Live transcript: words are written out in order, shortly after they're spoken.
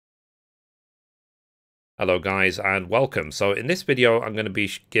Hello guys and welcome. So in this video I'm going to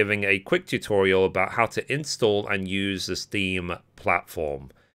be giving a quick tutorial about how to install and use the Steam platform.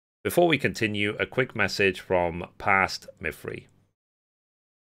 Before we continue, a quick message from past Mithrie.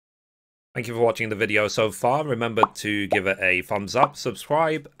 Thank you for watching the video so far. Remember to give it a thumbs up,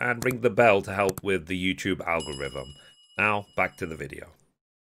 subscribe and ring the bell to help with the YouTube algorithm. Now back to the video.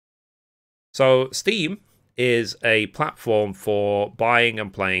 So Steam is a platform for buying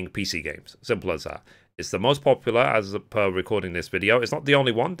and playing PC games. Simple as that. It's the most popular as per recording this video. It's not the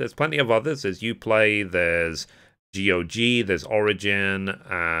only one. There's plenty of others. There's Uplay, there's GOG, there's Origin,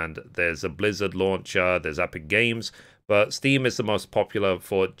 and there's a Blizzard launcher, there's Epic Games. But Steam is the most popular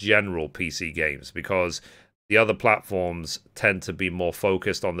for general PC games because the other platforms tend to be more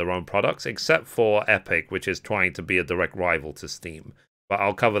focused on their own products, except for Epic, which is trying to be a direct rival to Steam. But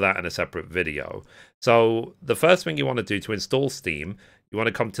I'll cover that in a separate video. So the first thing you want to do to install Steam, you want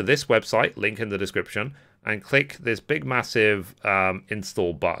to come to this website, link in the description, and click this big massive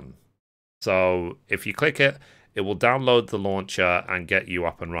install button. So if you click it, it will download the launcher and get you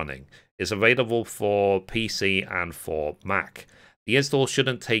up and running. It's available for PC and for Mac. The install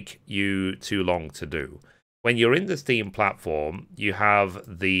shouldn't take you too long to do. When you're in the Steam platform, you have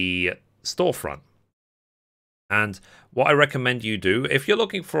the storefront. And what I recommend you do, if you're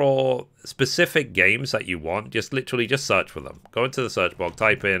looking for specific games that you want, just literally just search for them. Go into the search box,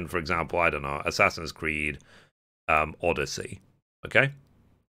 type in, for example, I don't know, Assassin's Creed Odyssey, okay?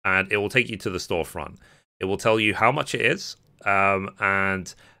 And it will take you to the storefront. It will tell you how much it is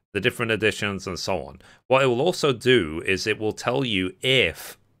and the different editions and so on. What it will also do is it will tell you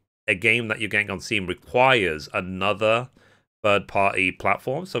if a game that you're getting on Steam requires another third-party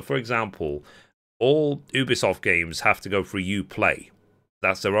platform. So, for example, all Ubisoft games have to go through Uplay.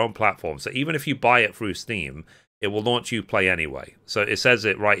 That's their own platform. So even if you buy it through Steam, it will launch Uplay anyway. So it says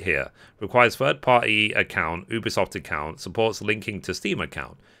it right here. Requires third-party account, Ubisoft account, supports linking to Steam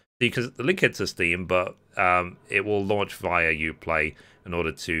account. So you can link it to Steam, but it will launch via Uplay in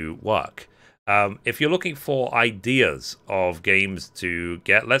order to work. If you're looking for ideas of games to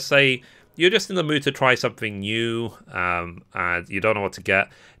get, let's say you're just in the mood to try something new and you don't know what to get,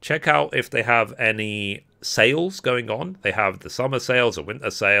 check out if they have any sales going on. They have the summer sales, the winter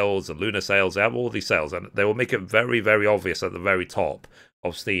sales, the lunar sales. They have all these sales, and they will make it very, very obvious at the very top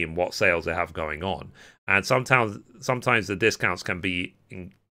of Steam what sales they have going on. And sometimes the discounts can be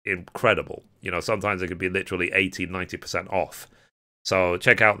incredible. You know, sometimes it can be literally 80-90% off. So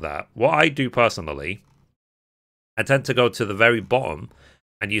check out that. What I do personally, I tend to go to the very bottom,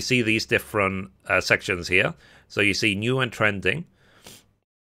 and you see these different sections here. So you see new and trending.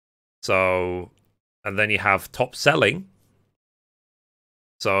 So, and then you have top selling.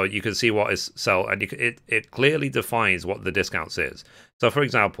 So you can see what is sell, and it clearly defines what the discounts is. So for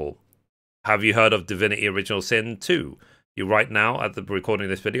example, have you heard of Divinity Original Sin 2? You right now, at the recording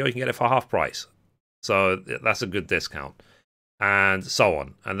of this video, you can get it for half price. So that's a good discount. And so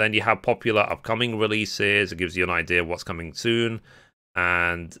on. And then you have popular upcoming releases. It gives you an idea of what's coming soon.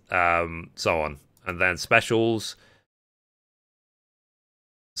 And so on. And then specials.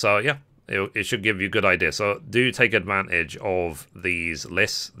 So yeah, it should give you a good idea. So do take advantage of these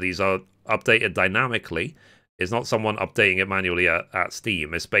lists. These are updated dynamically. It's not someone updating it manually at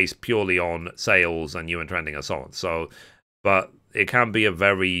Steam. It's based purely on sales and new and trending and so on. So, but it can be a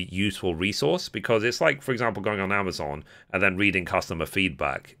very useful resource because it's like, for example, going on Amazon and then reading customer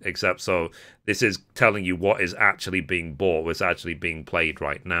feedback, except so this is telling you what is actually being bought, what's actually being played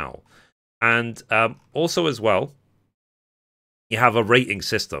right now. And also as well, you have a rating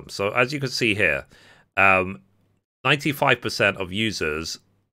system. So as you can see here, 95% of users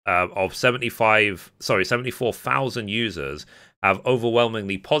of 74,000 users have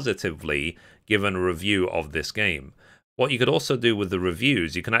overwhelmingly positively given a review of this game. What you could also do with the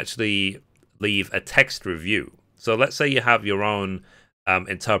reviews, you can actually leave a text review. So let's say you have your own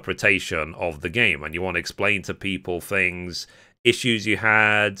interpretation of the game and you want to explain to people things, issues you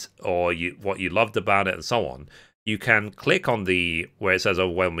had, or what you loved about it and so on. You can click on where it says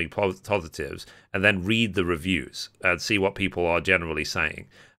overwhelming positives and then read the reviews and see what people are generally saying.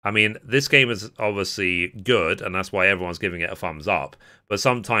 I mean, this game is obviously good, and that's why everyone's giving it a thumbs up. But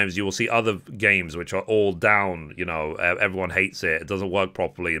sometimes you will see other games which are all down, you know, everyone hates it, it doesn't work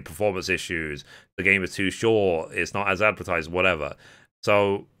properly, performance issues, the game is too short, it's not as advertised, whatever.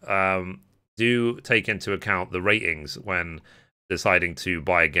 So do take into account the ratings when deciding to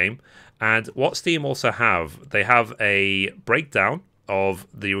buy a game. And what Steam also have, they have a breakdown of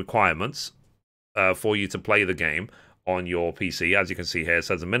the requirements for you to play the game on your PC. As you can see here, it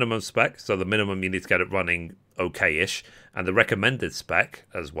says a minimum spec, so the minimum you need to get it running okay-ish, and the recommended spec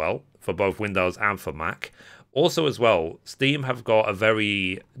as well for both Windows and for Mac. Also as well, Steam have got a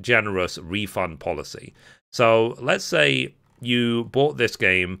very generous refund policy. So let's say you bought this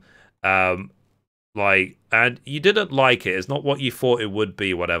game, and you didn't like it. It's not what you thought it would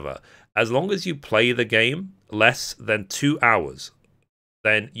be, whatever. As long as you play the game less than 2 hours,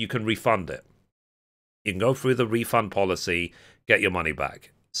 then you can refund it. You can go through the refund policy, get your money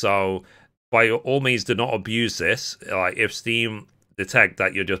back. So by all means, do not abuse this. Like if Steam detect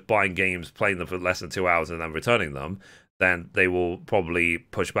that you're just buying games, playing them for less than 2 hours, and then returning them, then they will probably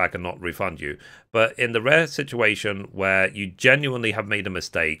push back and not refund you. But in the rare situation where you genuinely have made a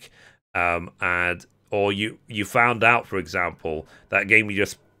mistake, or you found out, for example, that game you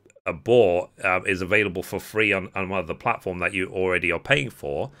just bought is available for free on another platform that you already are paying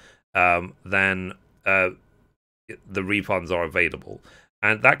for, then the refunds are available.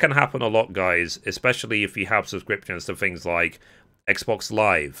 And that can happen a lot, guys, especially if you have subscriptions to things like Xbox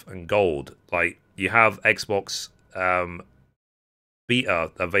Live and Gold. Like, you have Xbox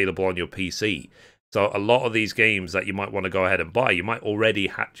Beta available on your PC. So a lot of these games that you might want to go ahead and buy, you might already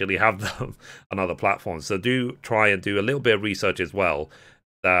actually have them on other platforms. So do try and do a little bit of research as well.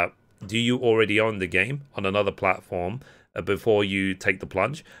 Do you already own the game on another platform before you take the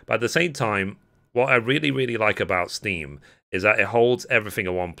plunge? But at the same time, what I really, really like about Steam is that it holds everything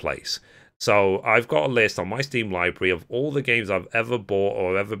in one place. So I've got a list on my Steam library of all the games I've ever bought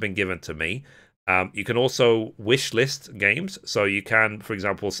or ever been given to me. You can also wish list games. So you can, for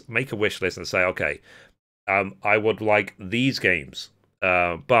example, make a wish list and say, okay, I would like these games,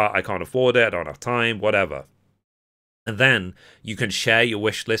 but I can't afford it, I don't have time, whatever. And then you can share your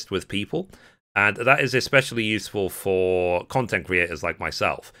wish list with people. And that is especially useful for content creators like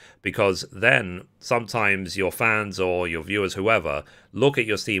myself, because then sometimes your fans or your viewers, whoever, look at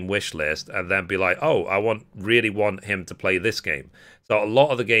your Steam wish list and then be like, oh, I really want him to play this game. So a lot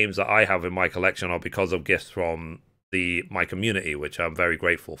of the games that I have in my collection are because of gifts from my community, which I'm very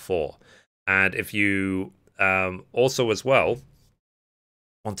grateful for. And if you also as well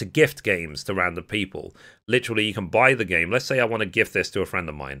want to gift games to random people, literally you can buy the game. Let's say I want to gift this to a friend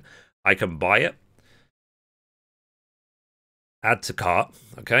of mine. I can buy it, add to cart,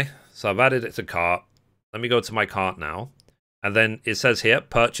 okay? So I've added it to cart. Let me go to my cart now. And then it says here,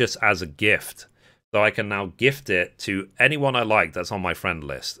 purchase as a gift. So I can now gift it to anyone I like that's on my friend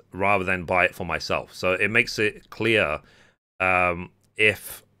list, rather than buy it for myself. So it makes it clear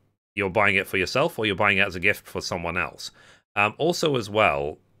if you're buying it for yourself or you're buying it as a gift for someone else. Also as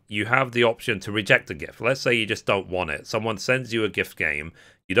well, you have the option to reject the gift. Let's say you just don't want it. Someone sends you a gift game,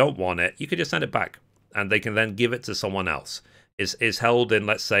 you don't want it, you could just send it back, and they can then give it to someone else. It's held in,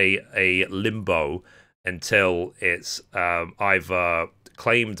 let's say, a limbo until it's either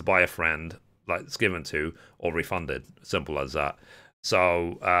claimed by a friend, like it's given to, or refunded. Simple as that.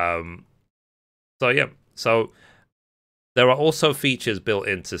 So, yeah. So there are also features built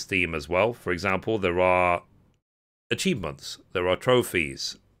into Steam as well. For example, there are achievements, there are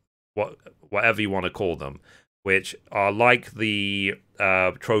trophies, whatever you want to call them, which are like the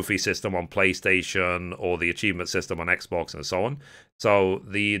trophy system on PlayStation or the achievement system on Xbox and so on. So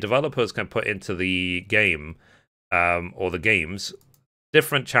the developers can put into the game or the games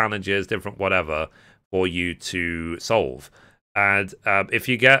different challenges, different whatever, for you to solve. And if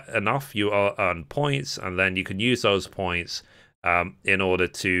you get enough, you earn points, and then you can use those points in order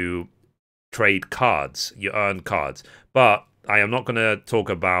to trade cards. You earn cards. But I am not going to talk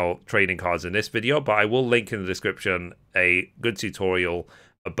about trading cards in this video, but I will link in the description a good tutorial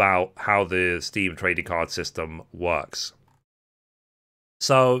about how the Steam trading card system works.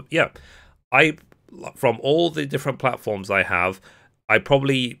 So yeah, from all the different platforms I have, I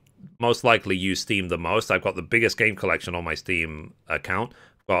probably most likely use Steam the most. I've got the biggest game collection on my Steam account.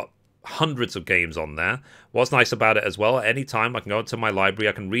 I've got hundreds of games on there. What's nice about it as well, at any time I can go into my library,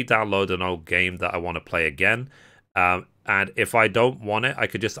 I can re-download an old game that I want to play again. And if I don't want it, I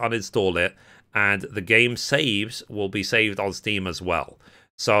could just uninstall it, and the game saves will be saved on Steam as well.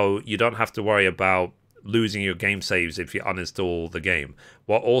 So you don't have to worry about losing your game saves if you uninstall the game.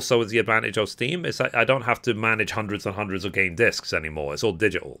 What also is the advantage of Steam is that I don't have to manage hundreds and hundreds of game discs anymore. It's all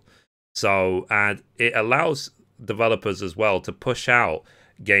digital. So, and it allows developers as well to push out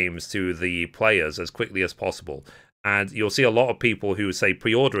games to the players as quickly as possible. And you'll see a lot of people who say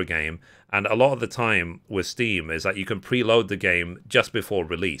pre-order a game, and a lot of the time with Steam is that you can preload the game just before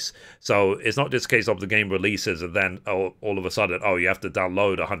release. So it's not just a case of the game releases and then all of a sudden, oh, you have to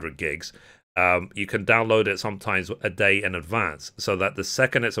download 100 gigs. You can download it sometimes a day in advance, so that the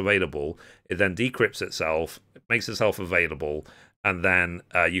second it's available, it then decrypts itself, makes itself available, and then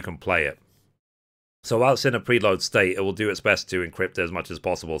you can play it. So while it's in a preload state, it will do its best to encrypt it as much as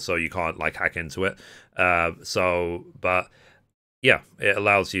possible, so you can't like hack into it. But yeah, it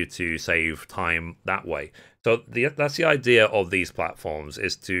allows you to save time that way. So that's the idea of these platforms,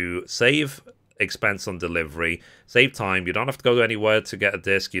 is to save expense on delivery, save time. You don't have to go anywhere to get a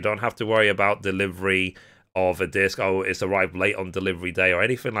disc. You don't have to worry about delivery of a disc. Oh, it's arrived late on delivery day or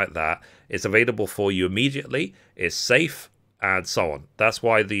anything like that. It's available for you immediately. It's safe and so on. That's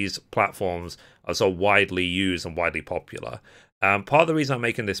why these platforms are so widely used and widely popular. Part of the reason I'm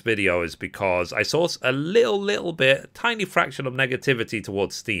making this video is because I saw a little bit, tiny fraction of negativity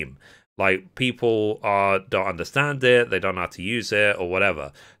towards Steam. Like, people don't understand it, they don't know how to use it, or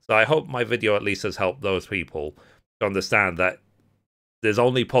whatever. So I hope my video at least has helped those people to understand that there's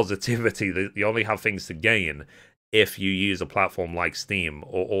only positivity, that you only have things to gain if you use a platform like Steam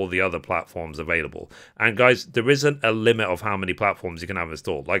or all the other platforms available. And guys, there isn't a limit of how many platforms you can have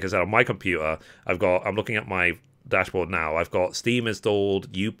installed. Like I said, on my computer, I'm looking at my dashboard now. I've got Steam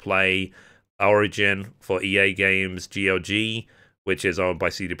installed, Uplay, Origin for EA games, GOG, which is owned by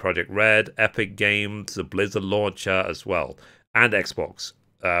CD Projekt Red, Epic Games, the Blizzard launcher as well, and Xbox.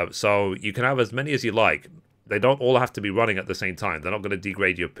 So you can have as many as you like. They don't all have to be running at the same time. They're not going to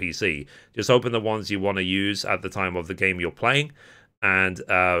degrade your PC. Just open the ones you want to use at the time of the game you're playing and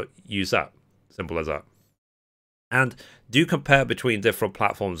use that. Simple as that. And do compare between different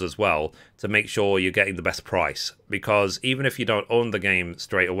platforms as well to make sure you're getting the best price. Because even if you don't own the game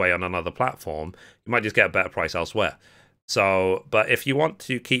straight away on another platform, you might just get a better price elsewhere. So, but if you want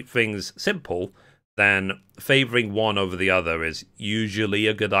to keep things simple, then favoring one over the other is usually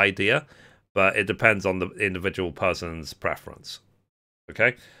a good idea. But it depends on the individual person's preference.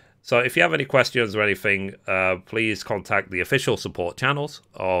 Okay, so if you have any questions or anything, please contact the official support channels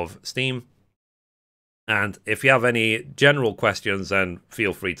of Steam. And if you have any general questions, then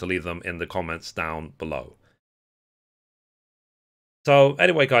feel free to leave them in the comments down below. So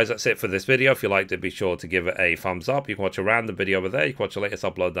anyway, guys, that's it for this video. If you liked it, be sure to give it a thumbs up. You can watch a random video over there. You can watch the latest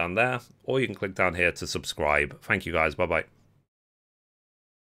upload down there. Or you can click down here to subscribe. Thank you, guys. Bye-bye.